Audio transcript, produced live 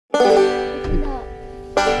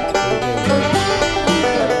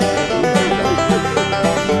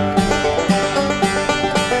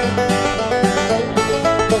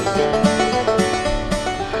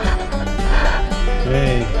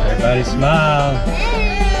Kyle.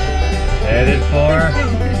 Headed for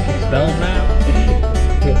Stone Mountain.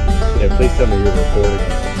 Yeah, please tell me you're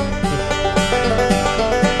recording.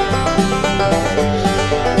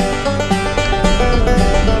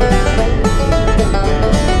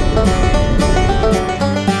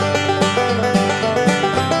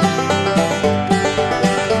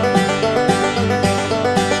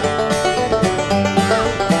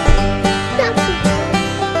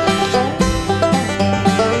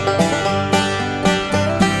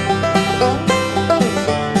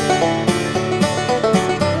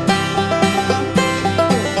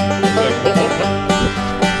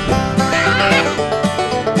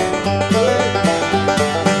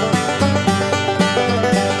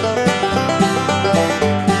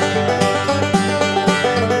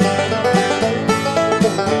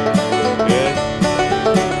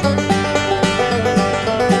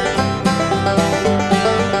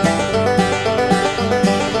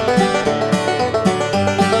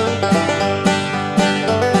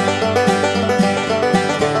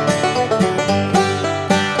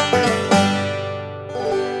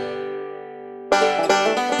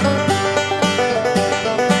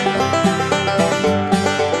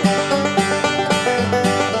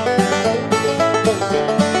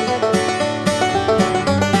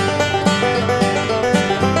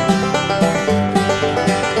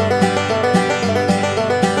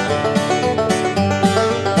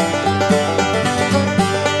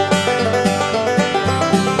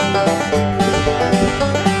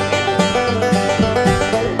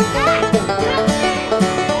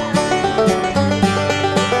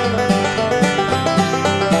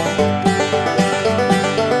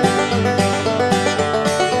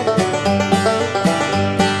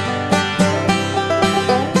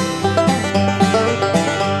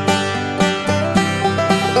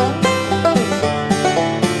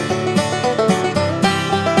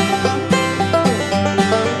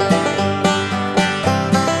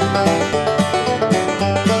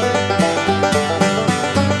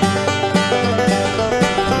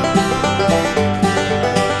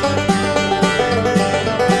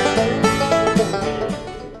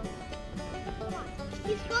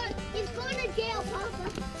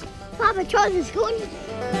 Papa Charles is going to...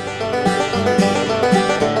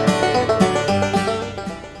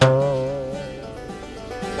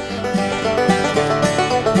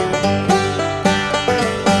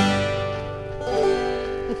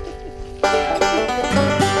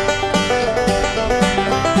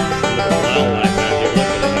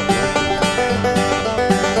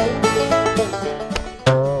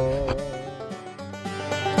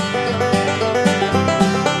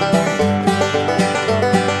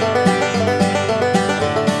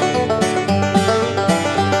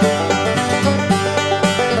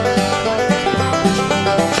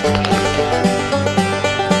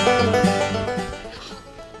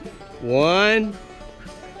 One,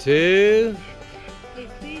 two.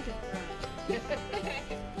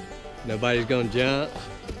 Nobody's gonna jump.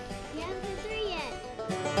 You haven't been through yet.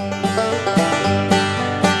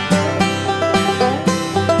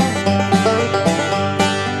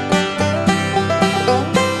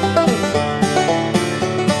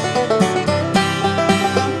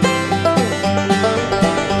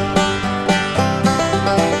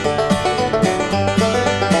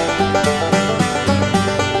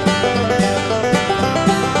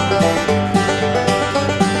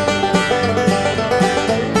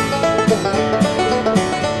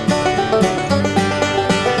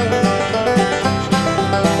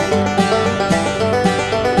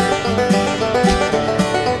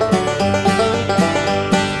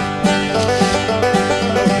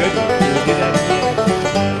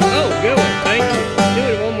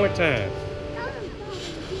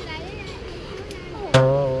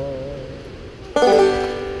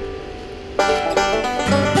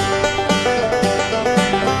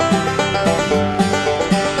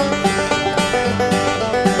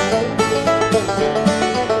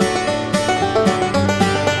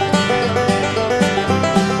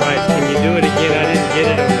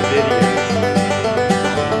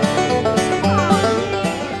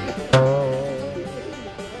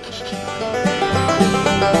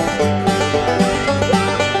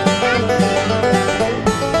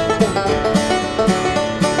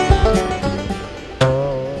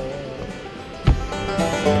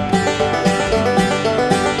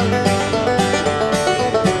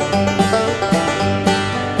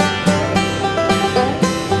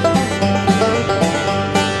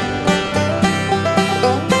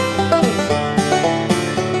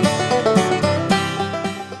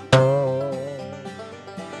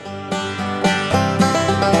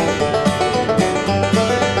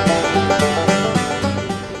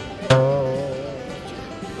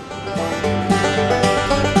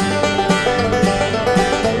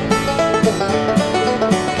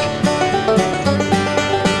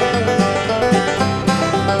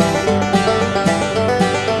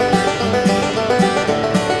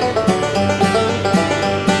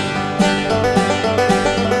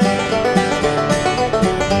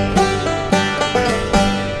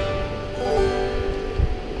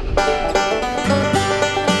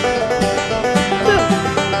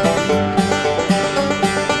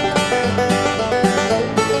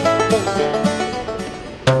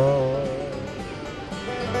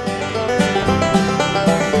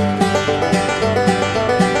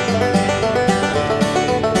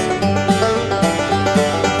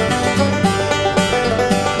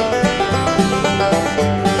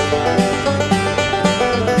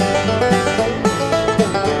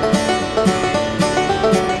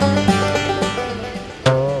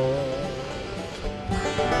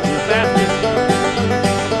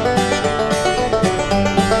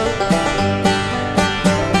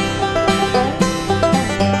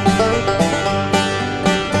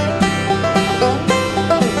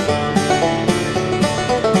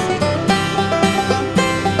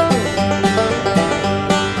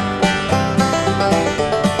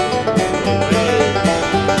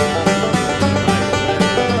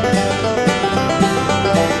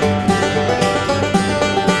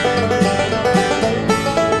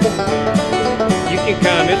 can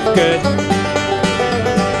come, it's good.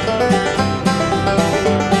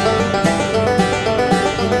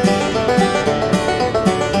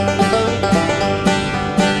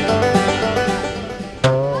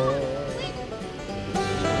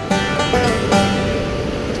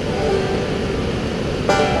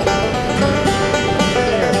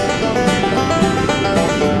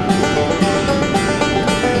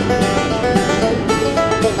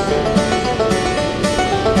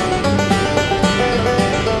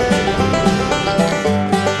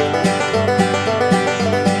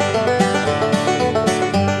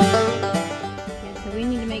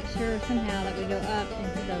 Somehow that we go up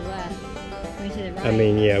and to the left, I mean to the right. I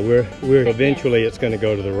mean, yeah, we're eventually it's going to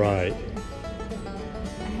go to the right.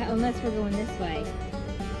 Unless we're going this way.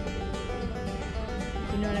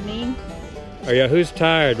 You know what I mean? Oh yeah, who's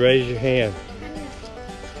tired? Raise your hand.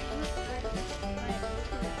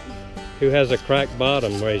 Who has a cracked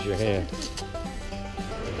bottom? Raise your hand.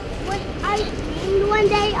 I dreamed one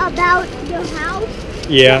day about your house.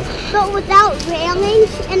 Yeah. But without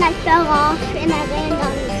railings, and I fell off and I landed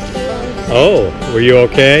on the stairs. Oh, were you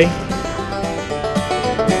okay?